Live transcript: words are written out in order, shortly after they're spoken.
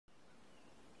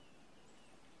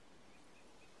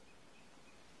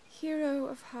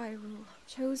of Hyrule,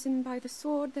 chosen by the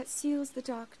sword that seals the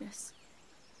darkness.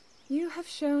 You have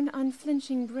shown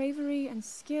unflinching bravery and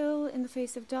skill in the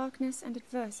face of darkness and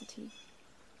adversity,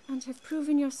 and have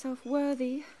proven yourself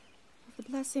worthy of the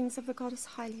blessings of the goddess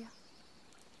Hylia.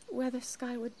 Whether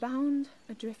skyward bound,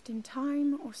 adrift in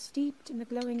time, or steeped in the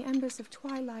glowing embers of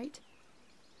twilight,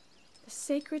 the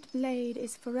sacred blade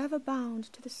is forever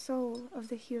bound to the soul of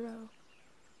the hero.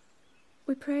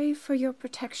 We pray for your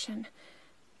protection,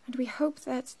 and we hope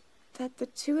that the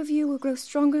two of you will grow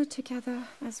stronger together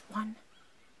as one.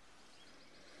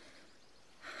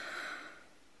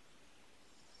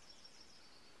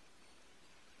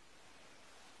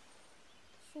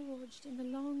 Forged in the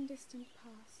long-distant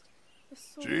past, the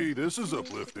sword. Gee, this is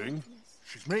uplifting.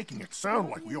 She's making it sound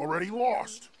like we already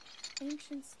lost.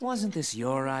 Wasn't this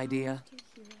your idea?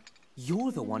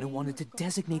 You're the one who wanted to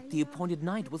designate the appointed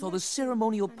knight with all the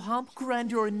ceremonial pomp,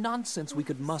 grandeur, and nonsense we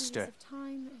could muster.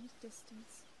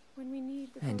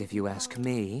 And if you ask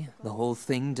me, the whole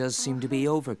thing does seem to be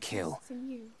overkill.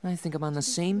 I think I'm on the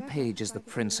same page as the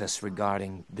princess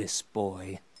regarding this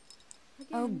boy.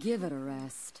 Oh, give it a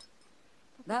rest.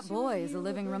 That boy is a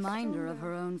living reminder of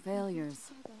her own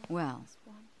failures. Well,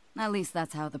 at least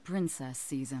that's how the princess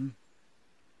sees him.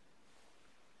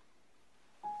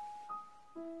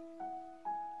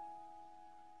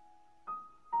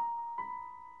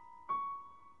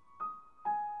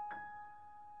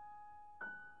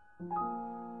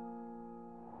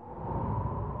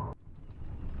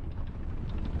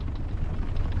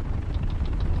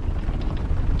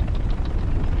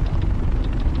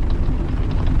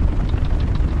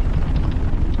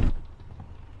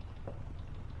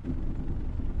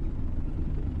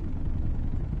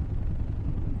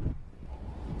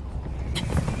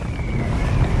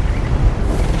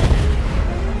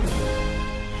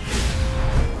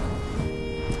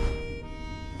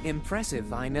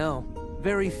 Impressive, I know.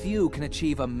 Very few can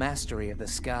achieve a mastery of the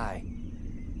sky.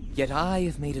 Yet I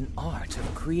have made an art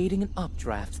of creating an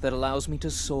updraft that allows me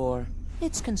to soar.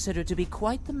 It's considered to be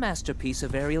quite the masterpiece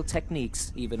of aerial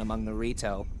techniques, even among the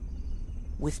Rito.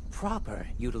 With proper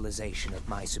utilization of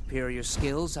my superior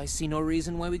skills, I see no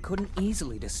reason why we couldn't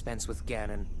easily dispense with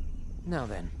Ganon. Now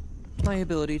then, my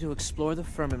ability to explore the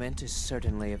firmament is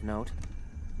certainly of note.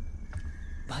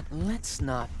 But let's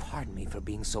not, pardon me for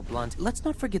being so blunt, let's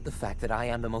not forget the fact that I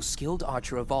am the most skilled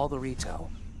archer of all the Rito.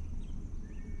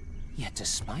 Yet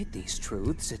despite these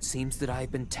truths, it seems that I've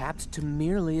been tapped to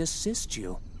merely assist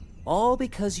you. All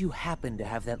because you happen to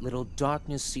have that little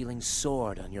darkness-sealing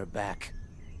sword on your back.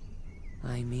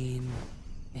 I mean,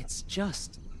 it's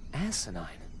just asinine.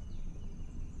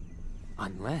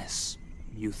 Unless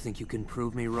you think you can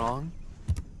prove me wrong?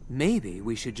 Maybe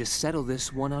we should just settle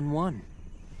this one-on-one.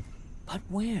 But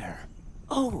where?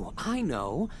 Oh, I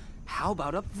know. How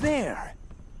about up there?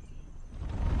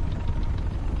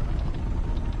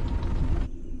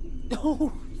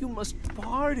 Oh, you must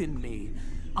pardon me.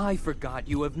 I forgot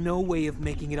you have no way of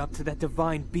making it up to that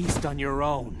divine beast on your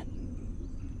own.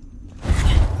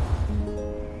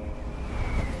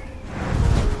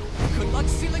 Good luck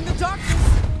sealing the darkness!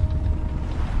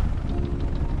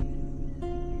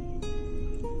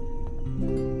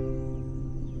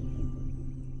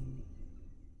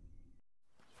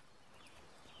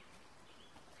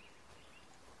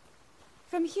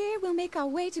 From here, we'll make our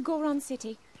way to Goron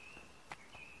City.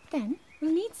 Then,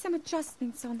 we'll need some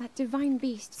adjustments on that divine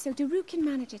beast so Daru can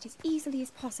manage it as easily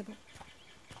as possible.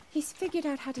 He's figured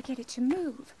out how to get it to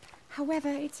move. However,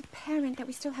 it's apparent that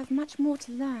we still have much more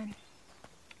to learn.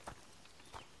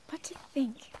 But to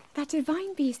think, that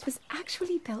divine beast was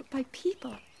actually built by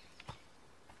people.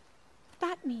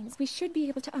 That means we should be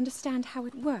able to understand how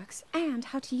it works and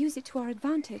how to use it to our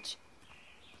advantage.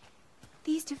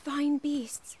 These divine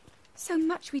beasts, so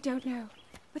much we don't know.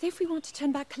 But if we want to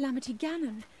turn back Calamity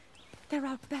Ganon, they're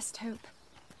our best hope.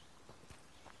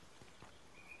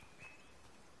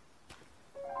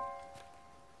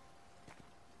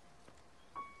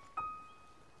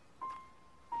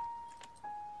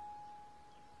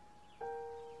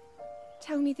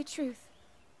 Tell me the truth.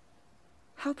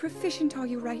 How proficient are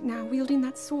you right now wielding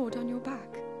that sword on your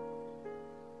back?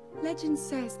 Legend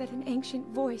says that an ancient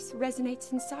voice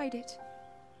resonates inside it.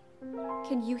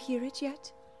 Can you hear it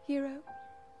yet, hero?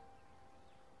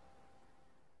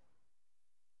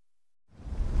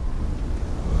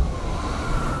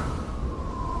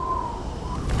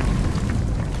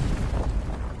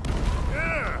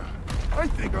 Yeah! I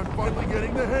think I'm finally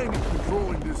getting the hang of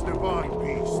controlling this divine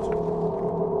beast.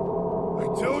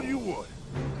 I tell you what,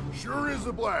 sure is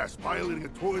a blast piloting a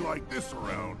toy like this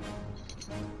around.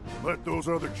 Let those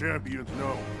other champions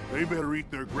know. They better eat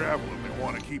their gravel if they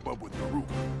want to keep up with the Daru.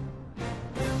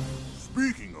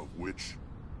 Speaking of which,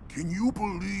 can you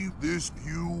believe this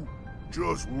view?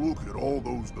 Just look at all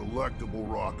those delectable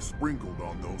rocks sprinkled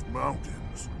on those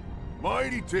mountains.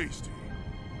 Mighty tasty.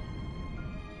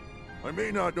 I may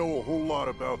not know a whole lot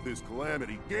about this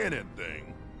Calamity Ganon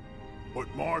thing, but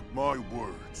mark my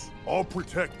words, I'll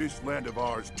protect this land of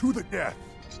ours to the death.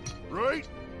 Right,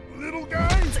 little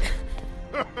guys?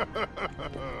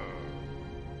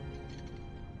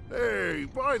 Hey,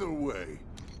 by the way,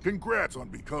 congrats on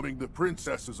becoming the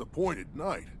princess's appointed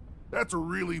knight. That's a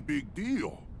really big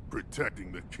deal,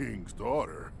 protecting the king's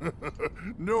daughter.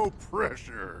 No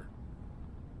pressure.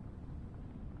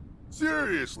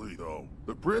 Seriously, though,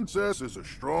 the princess is a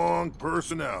strong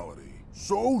personality.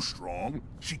 So strong,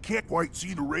 she can't quite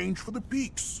see the range for the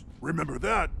peaks. Remember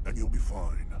that, and you'll be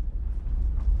fine.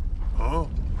 Huh?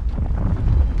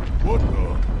 What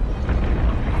the?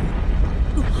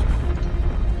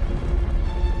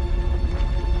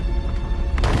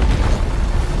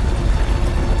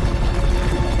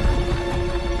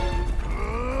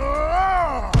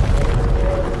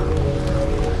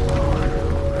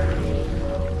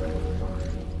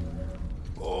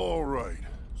 All right,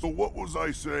 so what was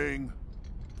I saying?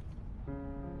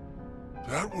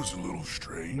 That was a little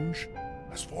strange.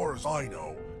 As far as I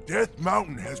know, Death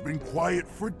Mountain has been quiet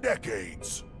for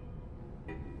decades.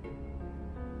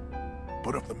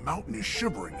 But if the mountain is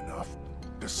shivering enough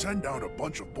to send out a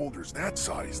bunch of boulders that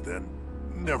size, then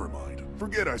never mind.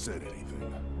 Forget I said anything.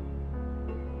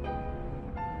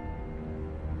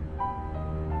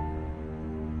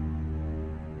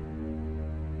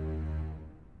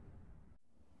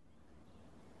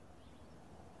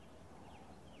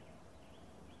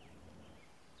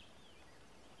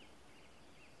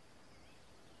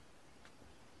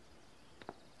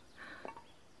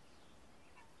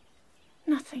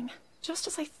 Nothing. Just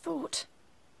as I thought.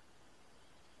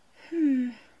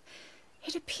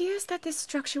 It appears that this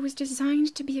structure was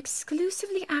designed to be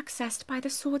exclusively accessed by the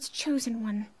sword's chosen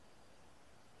one.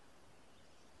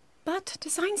 But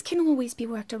designs can always be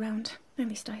worked around. At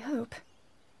least I hope.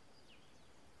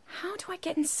 How do I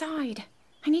get inside?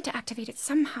 I need to activate it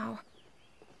somehow.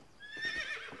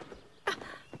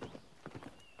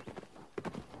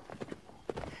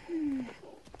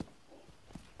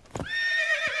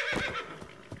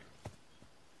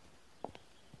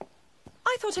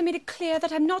 I thought I made it clear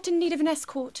that I'm not in need of an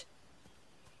escort.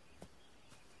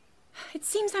 It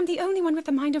seems I'm the only one with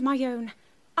a mind of my own.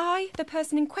 I, the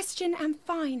person in question, am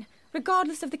fine,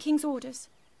 regardless of the king's orders.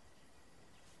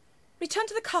 Return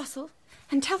to the castle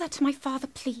and tell that to my father,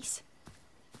 please.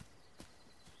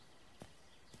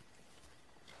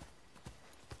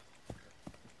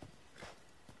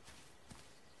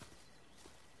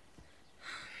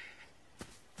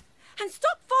 And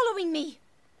stop following me!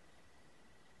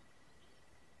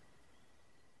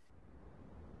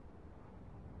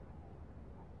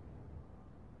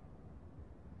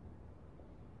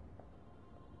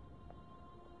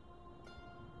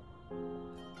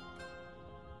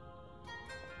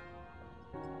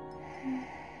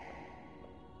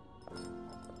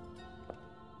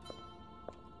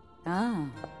 Ah,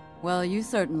 well, you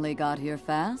certainly got here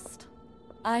fast.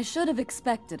 I should have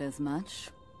expected as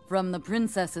much, from the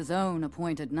princess's own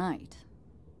appointed knight.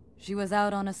 She was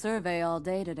out on a survey all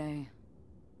day today.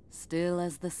 Still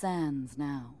as the sands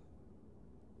now.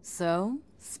 So,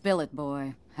 spill it,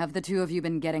 boy. Have the two of you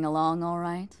been getting along all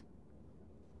right?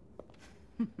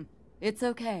 It's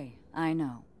okay, I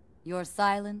know. Your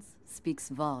silence speaks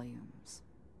volumes.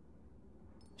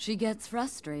 She gets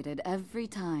frustrated every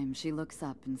time she looks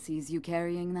up and sees you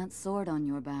carrying that sword on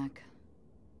your back.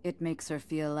 It makes her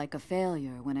feel like a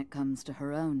failure when it comes to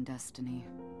her own destiny.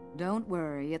 Don't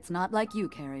worry, it's not like you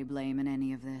carry blame in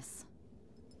any of this.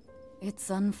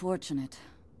 It's unfortunate.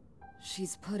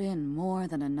 She's put in more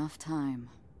than enough time.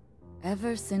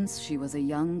 Ever since she was a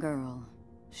young girl,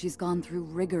 she's gone through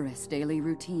rigorous daily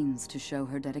routines to show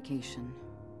her dedication.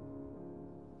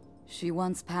 She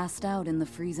once passed out in the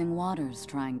freezing waters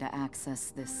trying to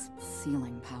access this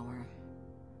sealing power.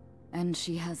 And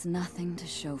she has nothing to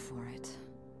show for it.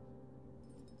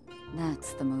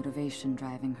 That's the motivation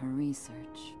driving her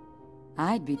research.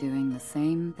 I'd be doing the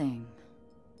same thing.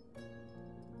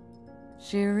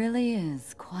 She really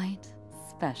is quite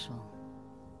special.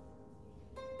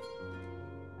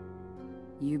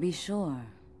 You be sure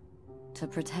to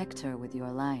protect her with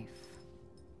your life.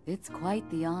 It's quite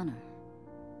the honor.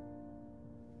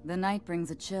 The night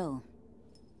brings a chill.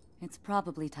 It's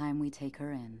probably time we take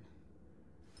her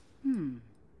in.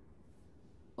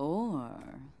 Or...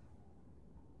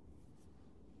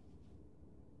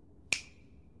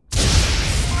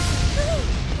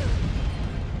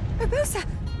 Barbosa!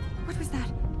 What was that?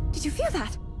 Did you feel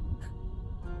that?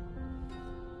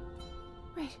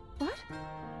 Wait, what?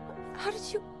 How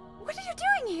did you... What are you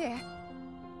doing here?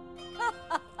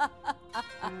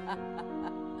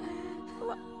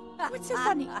 What's so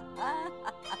funny?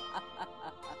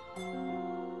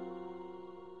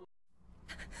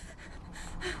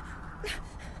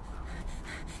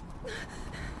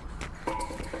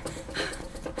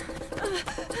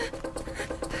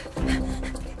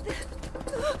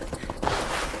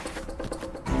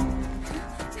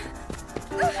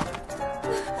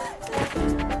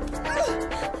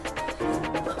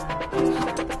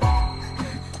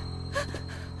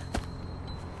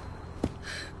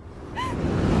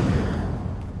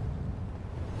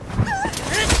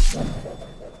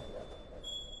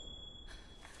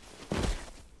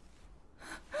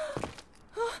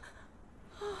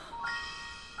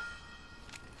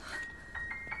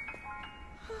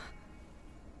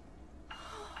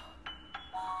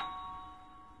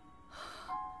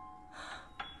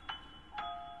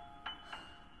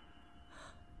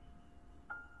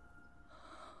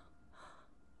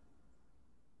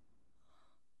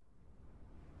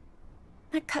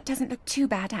 That cut doesn't look too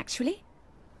bad, actually.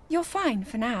 You're fine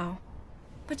for now.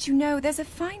 But you know, there's a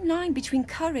fine line between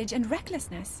courage and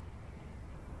recklessness.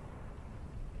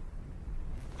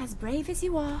 As brave as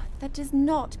you are, that does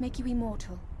not make you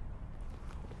immortal.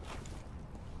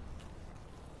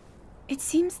 It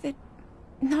seems that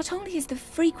not only is the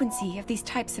frequency of these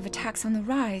types of attacks on the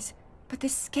rise, but the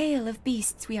scale of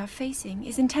beasts we are facing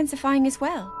is intensifying as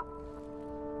well.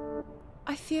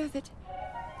 I fear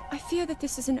that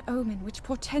this is an omen which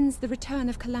portends the return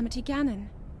of Calamity Ganon.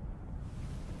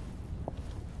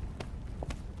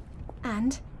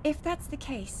 And, if that's the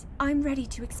case, I'm ready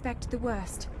to expect the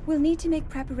worst. We'll need to make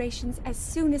preparations as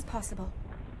soon as possible.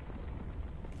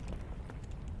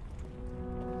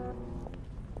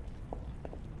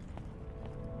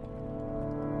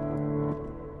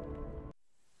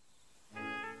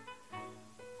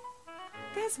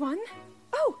 There's one.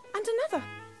 Oh, and another.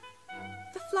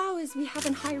 The flowers we have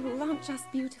in Hyrule aren't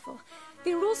just beautiful.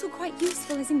 They're also quite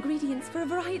useful as ingredients for a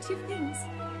variety of things.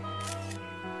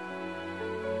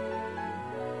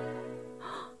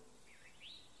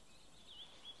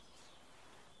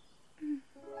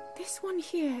 This one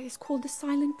here is called the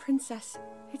Silent Princess.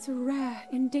 It's a rare,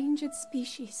 endangered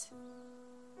species.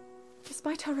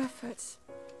 Despite our efforts,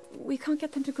 we can't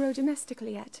get them to grow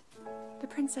domestically yet. The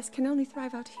princess can only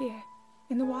thrive out here,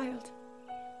 in the wild.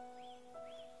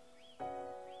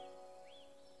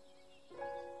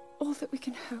 All that we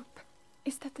can hope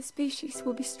is that the species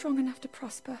will be strong enough to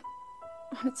prosper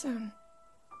on its own.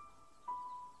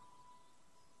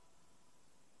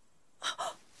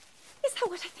 Is that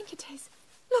what I think it is?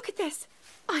 Look at this.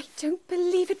 I don't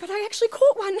believe it, but I actually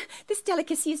caught one. This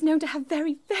delicacy is known to have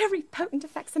very, very potent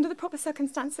effects under the proper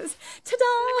circumstances.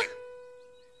 Ta-da!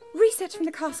 Research from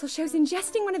the castle shows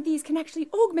ingesting one of these can actually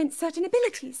augment certain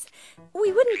abilities.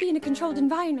 We wouldn't be in a controlled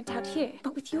environment out here,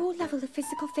 but with your level of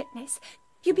physical fitness,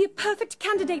 you'd be a perfect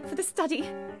candidate for the study.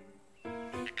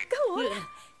 Go on.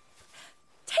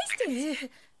 Taste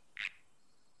it.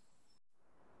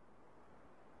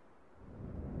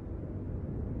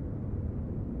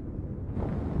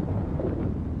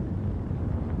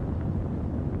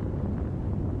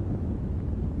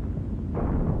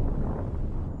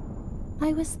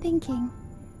 I was thinking,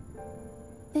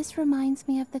 this reminds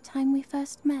me of the time we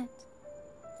first met.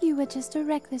 You were just a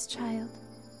reckless child,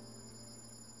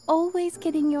 always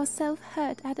getting yourself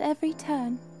hurt at every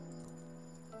turn.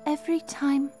 Every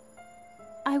time,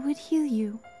 I would heal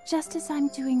you, just as I'm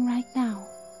doing right now.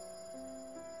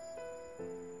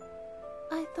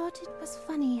 I thought it was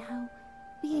funny how,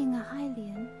 being a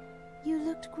Hylian, you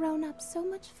looked grown up so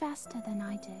much faster than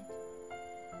I did.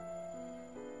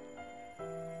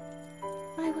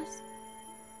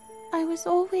 I was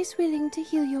always willing to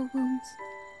heal your wounds,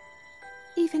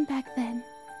 even back then.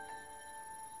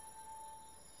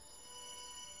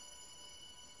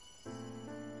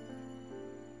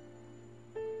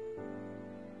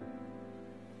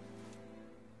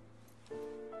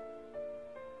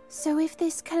 So if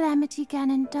this Calamity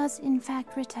Ganon does in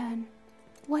fact return,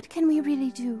 what can we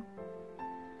really do?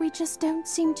 We just don't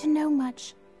seem to know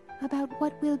much about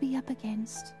what we'll be up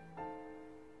against.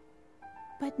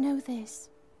 But know this,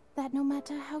 that no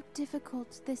matter how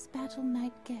difficult this battle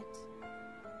might get,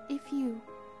 if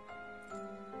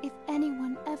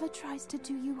anyone ever tries to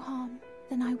do you harm,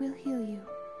 then I will heal you.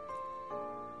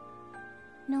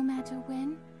 No matter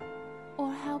when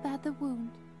or how bad the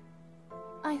wound,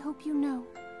 I hope you know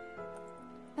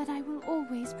that I will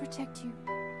always protect you.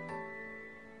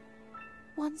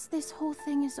 Once this whole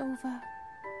thing is over,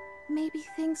 maybe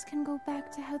things can go back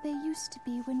to how they used to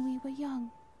be when we were young.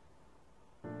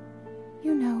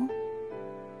 You know,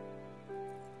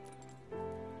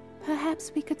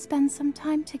 Perhaps we could spend some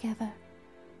time together.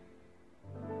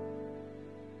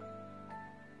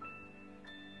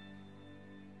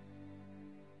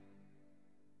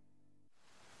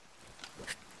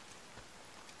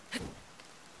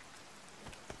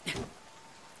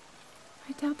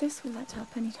 I doubt this will let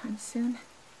up anytime soon.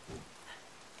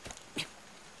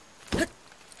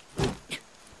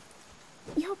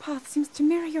 Your path seems to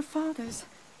mirror your father's.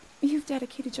 You've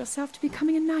dedicated yourself to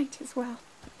becoming a knight as well.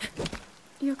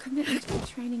 Your commitment to the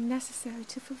training necessary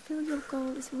to fulfill your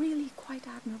goal is really quite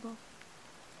admirable.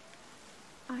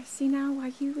 I see now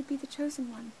why you would be the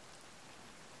chosen one.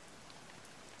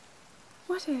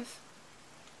 What if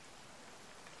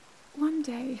one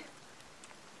day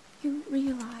you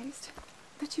realized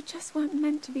that you just weren't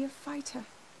meant to be a fighter?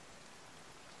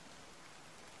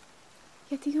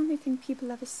 Yet the only thing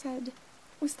people ever said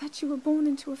was that you were born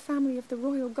into a family of the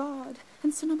royal guard,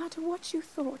 and so no matter what you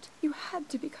thought, you had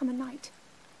to become a knight.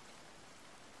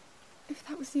 If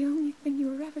that was the only thing you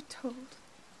were ever told,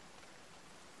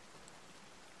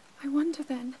 I wonder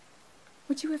then,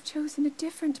 would you have chosen a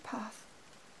different path?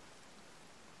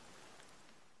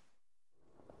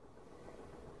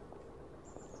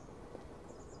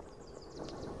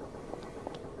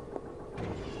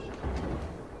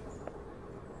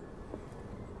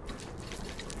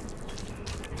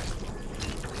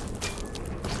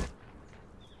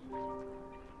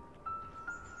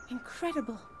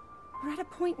 Incredible. We're at a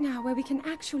point now where we can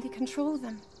actually control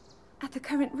them. At the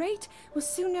current rate, we'll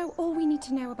soon know all we need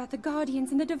to know about the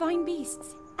Guardians and the Divine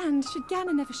Beasts. And should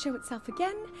Ganon ever show itself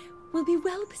again, we'll be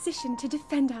well positioned to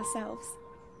defend ourselves.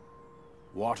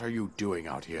 What are you doing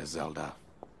out here, Zelda?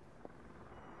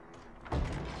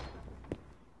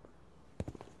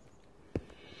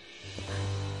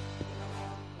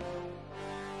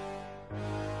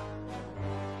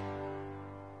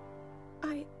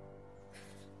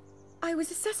 I was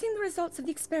assessing the results of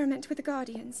the experiment with the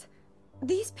Guardians.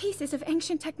 These pieces of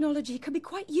ancient technology could be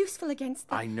quite useful against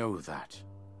them. I know that.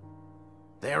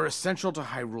 They are essential to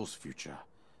Hyrule's future,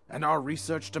 and our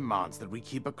research demands that we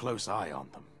keep a close eye on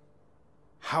them.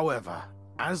 However,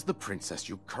 as the princess,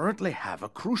 you currently have a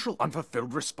crucial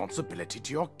unfulfilled responsibility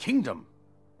to your kingdom.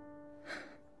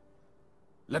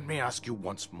 Let me ask you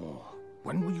once more,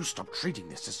 when will you stop treating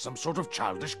this as some sort of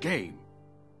childish game?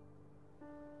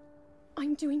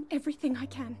 I'm doing everything I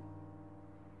can.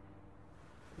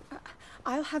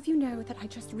 I'll have you know that I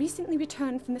just recently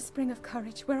returned from the Spring of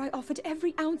Courage, where I offered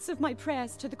every ounce of my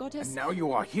prayers to the goddess. And now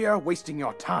you are here wasting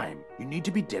your time. You need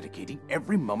to be dedicating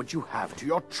every moment you have to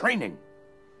your training.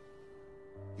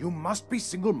 You must be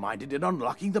single-minded in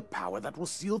unlocking the power that will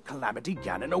seal Calamity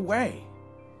Ganon away.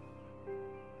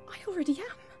 I already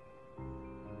am.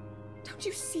 Don't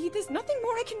you see? There's nothing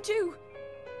more I can do.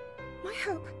 My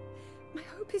hope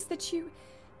is that you'll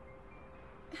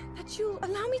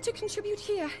allow me to contribute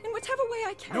here in whatever way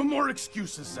I can. No more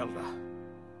excuses, Zelda.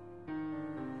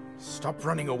 Stop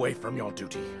running away from your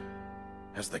duty.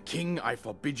 As the king, I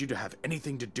forbid you to have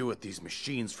anything to do with these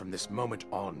machines from this moment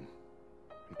on,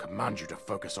 and command you to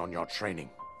focus on your training.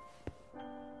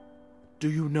 Do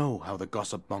you know how the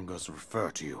gossip mongers refer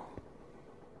to you?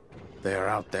 They are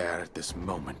out there at this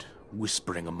moment,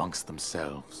 whispering amongst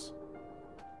themselves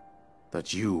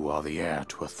that you are the heir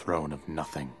to a throne of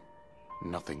nothing.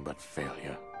 Nothing but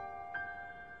failure.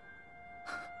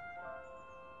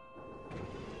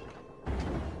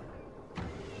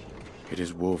 It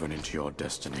is woven into your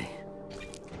destiny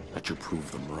that you prove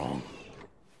them wrong.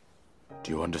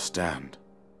 Do you understand?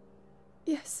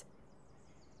 Yes,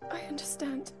 I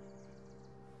understand.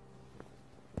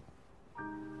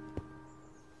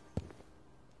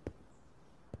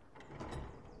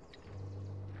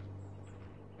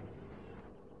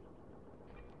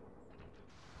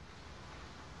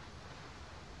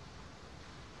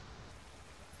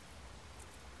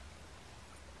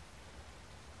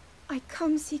 I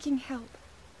come seeking help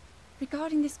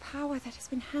regarding this power that has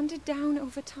been handed down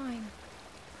over time.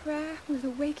 Prayer will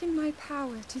awaken my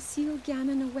power to seal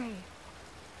Ganon away.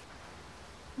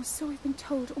 Or so I've been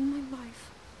told all my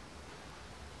life.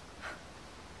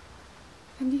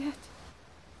 And yet,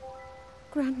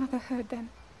 Grandmother heard them.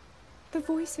 The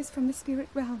voices from the spirit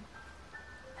realm.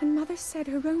 And Mother said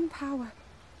her own power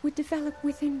would develop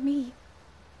within me.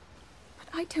 But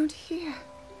I don't hear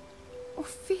or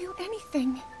feel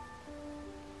anything.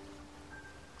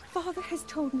 Father has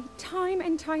told me time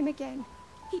and time again.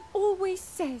 He always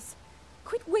says,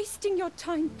 quit wasting your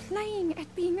time playing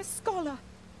at being a scholar.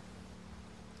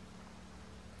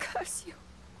 Curse you.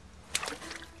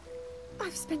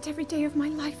 I've spent every day of my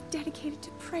life dedicated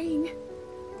to praying.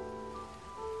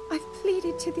 I've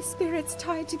pleaded to the spirits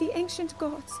tied to the ancient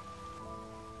gods.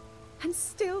 And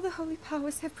still the holy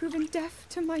powers have proven deaf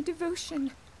to my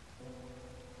devotion.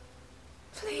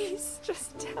 Please,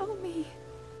 just tell me.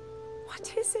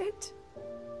 What is it?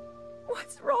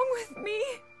 What's wrong with me?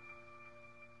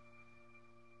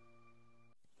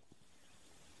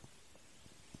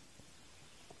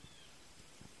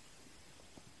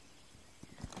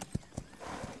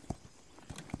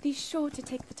 Be sure to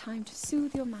take the time to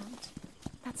soothe your mount.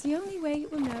 That's the only way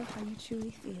it will know how you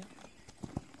truly feel.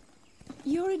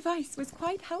 Your advice was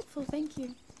quite helpful, thank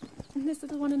you. And this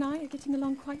little one and I are getting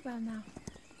along quite well now.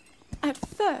 At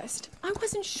first, I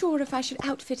wasn't sure if I should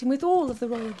outfit him with all of the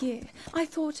royal gear. I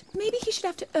thought maybe he should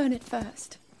have to earn it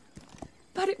first.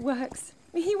 But it works.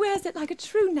 He wears it like a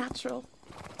true natural.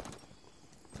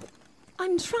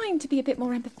 I'm trying to be a bit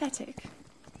more empathetic.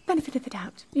 Benefit of the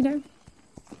doubt, you know?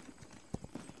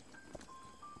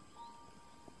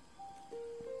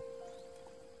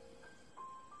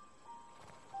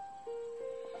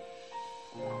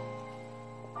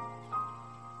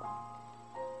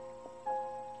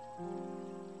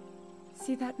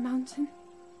 See that mountain?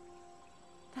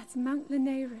 That's Mount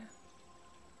Lanayru.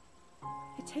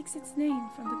 It takes its name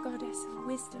from the goddess of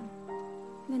wisdom.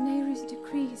 Lanayru's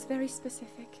decree is very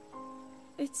specific.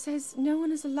 It says no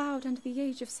one is allowed under the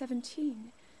age of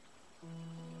 17.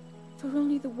 For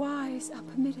only the wise are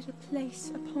permitted a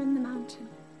place upon the mountain.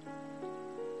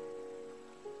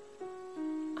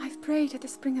 I've prayed at the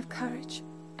Spring of Courage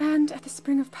and at the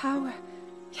Spring of Power,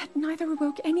 yet neither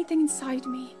awoke anything inside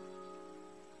me.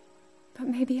 But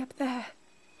maybe up there.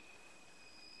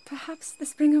 Perhaps the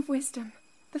Spring of Wisdom,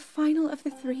 the final of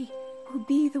the three, will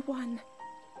be the one.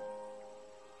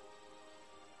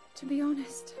 To be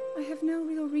honest, I have no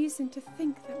real reason to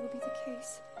think that will be the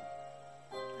case.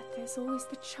 But there's always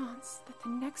the chance that the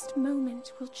next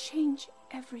moment will change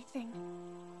everything.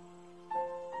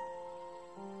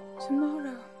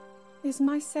 Tomorrow is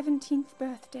my 17th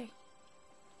birthday.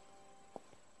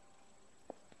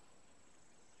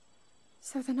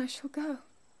 So then I shall go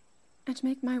and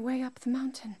make my way up the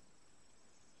mountain.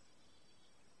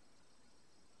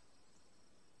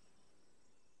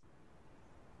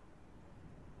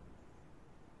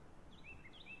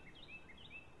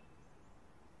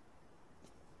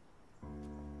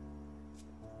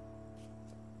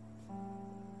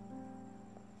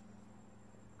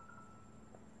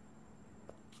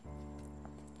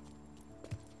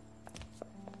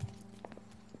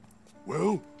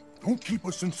 Well, don't keep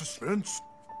us in suspense.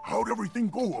 How'd everything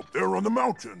go up there on the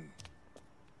mountain?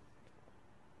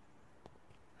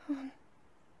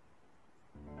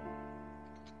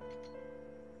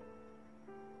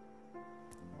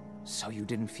 So you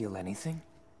didn't feel anything?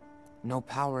 No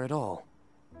power at all?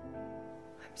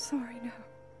 I'm sorry, no.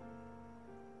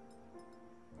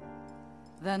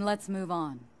 Then let's move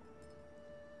on.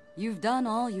 You've done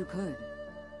all you could.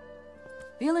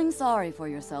 Feeling sorry for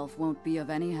yourself won't be of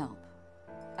any help.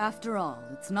 After all,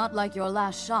 it's not like your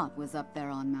last shot was up there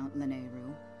on Mount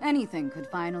Lanayru. Anything could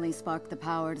finally spark the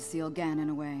power to seal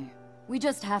Ganon away. We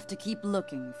just have to keep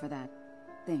looking for that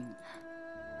thing.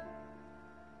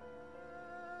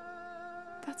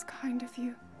 That's kind of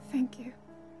you. Thank you.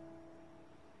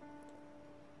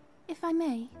 If I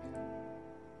may,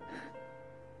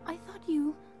 I thought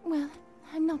you... well,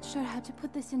 I'm not sure how to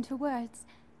put this into words.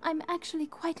 I'm actually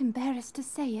quite embarrassed to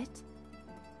say it.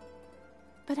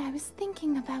 But I was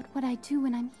thinking about what I do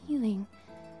when I'm healing.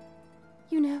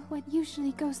 You know, what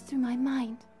usually goes through my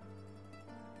mind.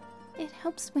 It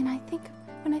helps when I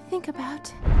think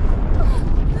about...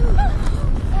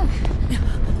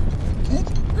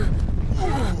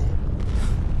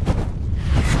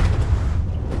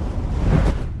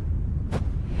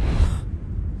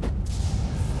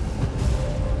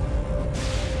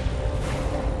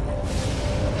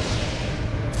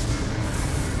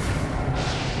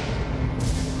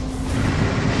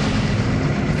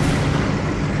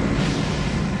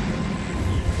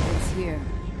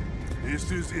 This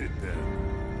is it,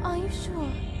 then. Are you sure?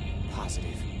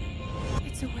 Positive.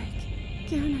 It's awake.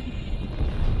 Ganon.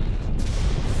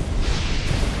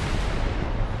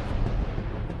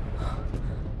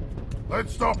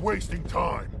 Let's stop wasting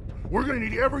time. We're gonna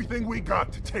need everything we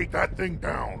got to take that thing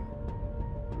down.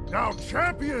 Now,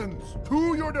 champions,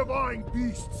 to your divine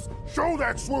beasts, show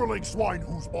that swirling swine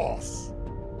who's boss.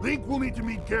 Link will need to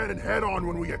meet Ganon head-on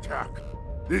when we attack.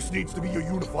 This needs to be a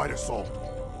unified assault.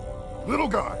 Little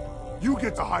guy, you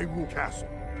get to Hyrule Castle.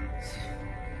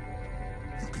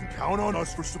 You can count on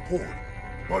us for support,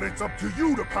 but it's up to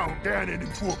you to pound Ganon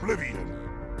into oblivion.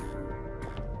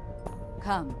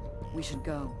 Come, we should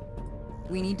go.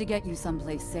 We need to get you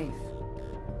someplace safe.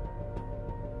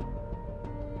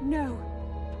 No.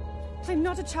 I'm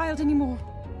not a child anymore.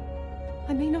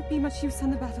 I may not be much use on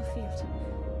the battlefield,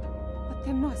 but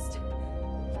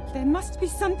there must be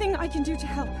something I can do to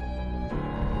help.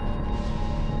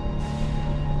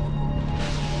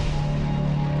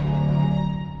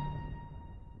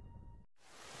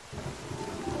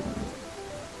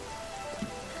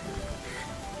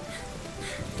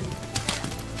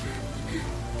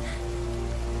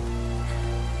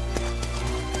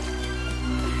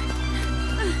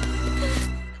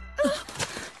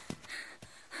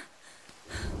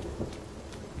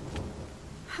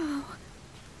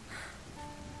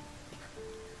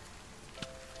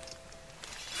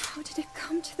 How did it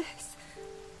come to this?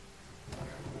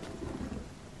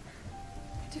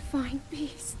 The divine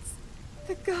beasts,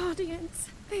 the guardians,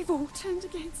 they've all turned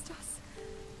against us.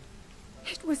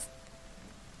 It was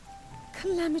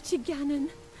Calamity Ganon.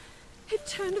 It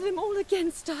turned them all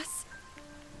against us.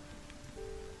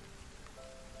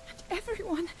 And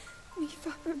everyone,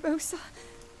 Mifa, Urbosa,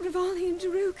 Rivali and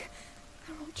Daruk,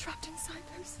 they're all trapped inside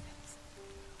those things.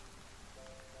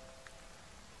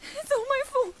 It's all my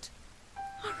fault.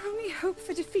 Our only hope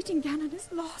for defeating Ganon is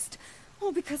lost,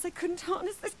 all because I couldn't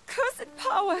harness this cursed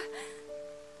power.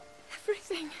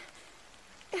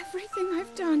 Everything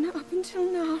I've done up until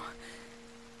now,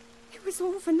 it was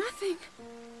all for nothing.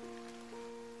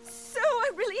 So I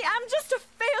really am just a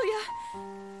failure.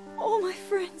 All my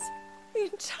friends, the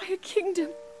entire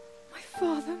kingdom, my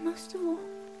father most of all.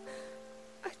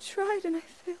 I tried and I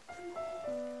failed them all.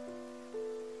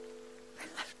 I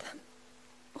left them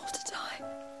all to die.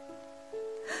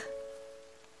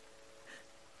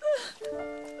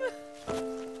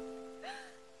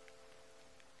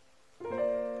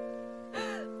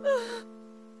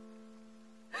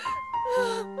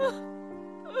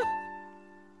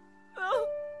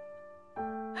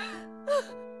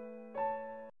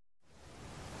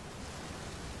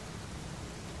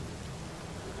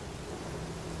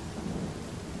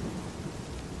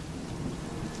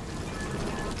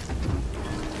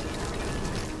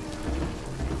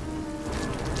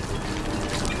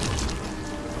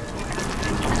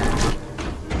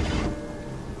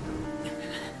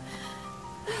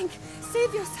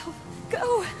 Save yourself.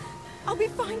 Go. I'll be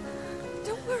fine.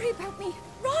 Don't worry about me.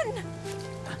 Run!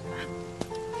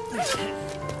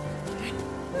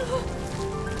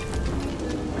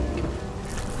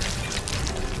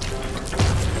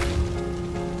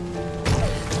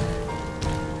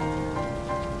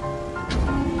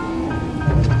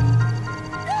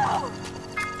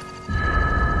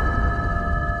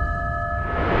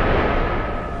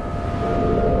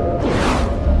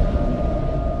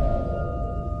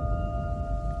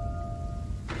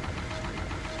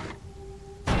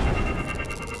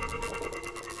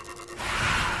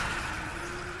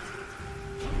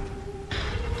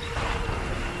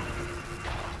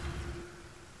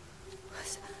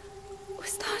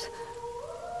 Was that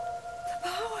the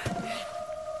power?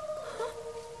 Huh?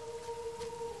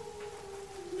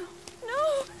 No!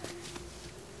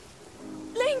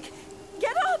 Link,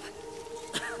 get up!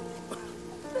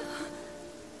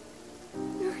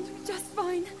 You're going to be just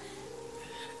fine.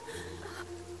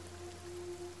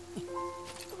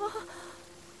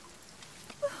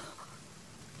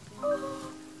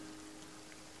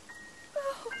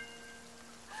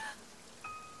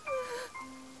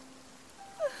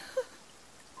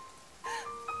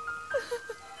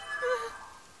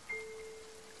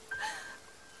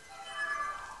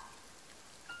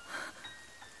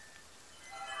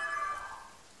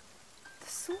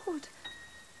 Sword.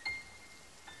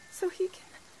 So he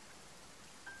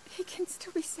can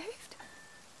still be saved?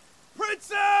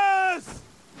 Princess!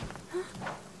 Huh?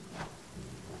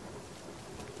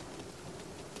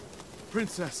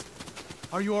 Princess,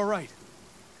 are you all right?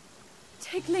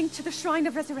 Take Link to the Shrine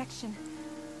of Resurrection.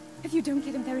 If you don't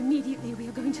get him there immediately, we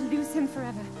are going to lose him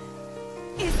forever.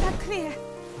 Is that clear?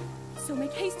 So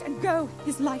make haste and go.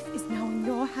 His life is now in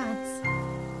your hands.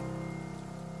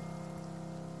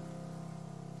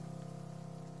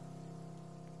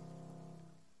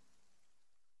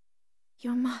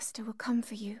 Your master will come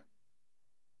for you.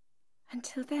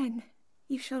 Until then,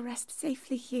 you shall rest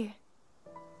safely here.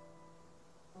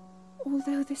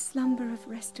 Although the slumber of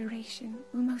restoration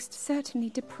will most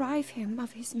certainly deprive him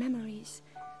of his memories,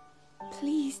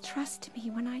 please trust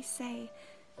me when I say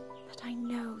that I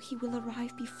know he will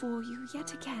arrive before you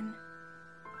yet again.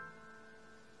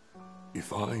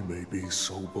 If I may be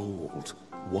so bold,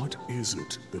 what is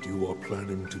it that you are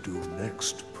planning to do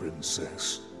next,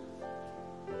 Princess?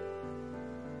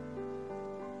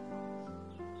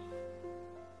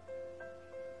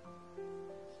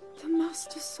 The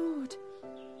Master Sword.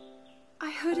 I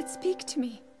heard it speak to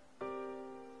me.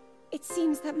 It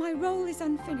seems that my role is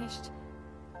unfinished,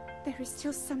 There is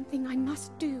still something I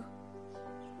must do.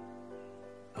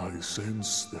 I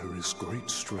sense there is great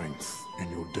strength in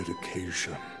your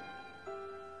dedication.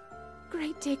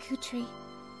 Great Calcote,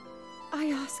 I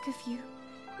ask of you,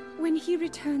 when he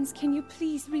returns, can you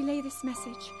please relay this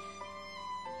message?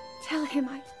 Tell him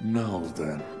Now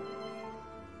then.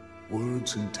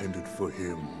 Words intended for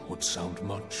him would sound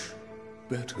much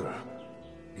better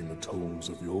in the tones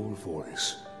of your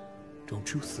voice,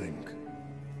 don't you think?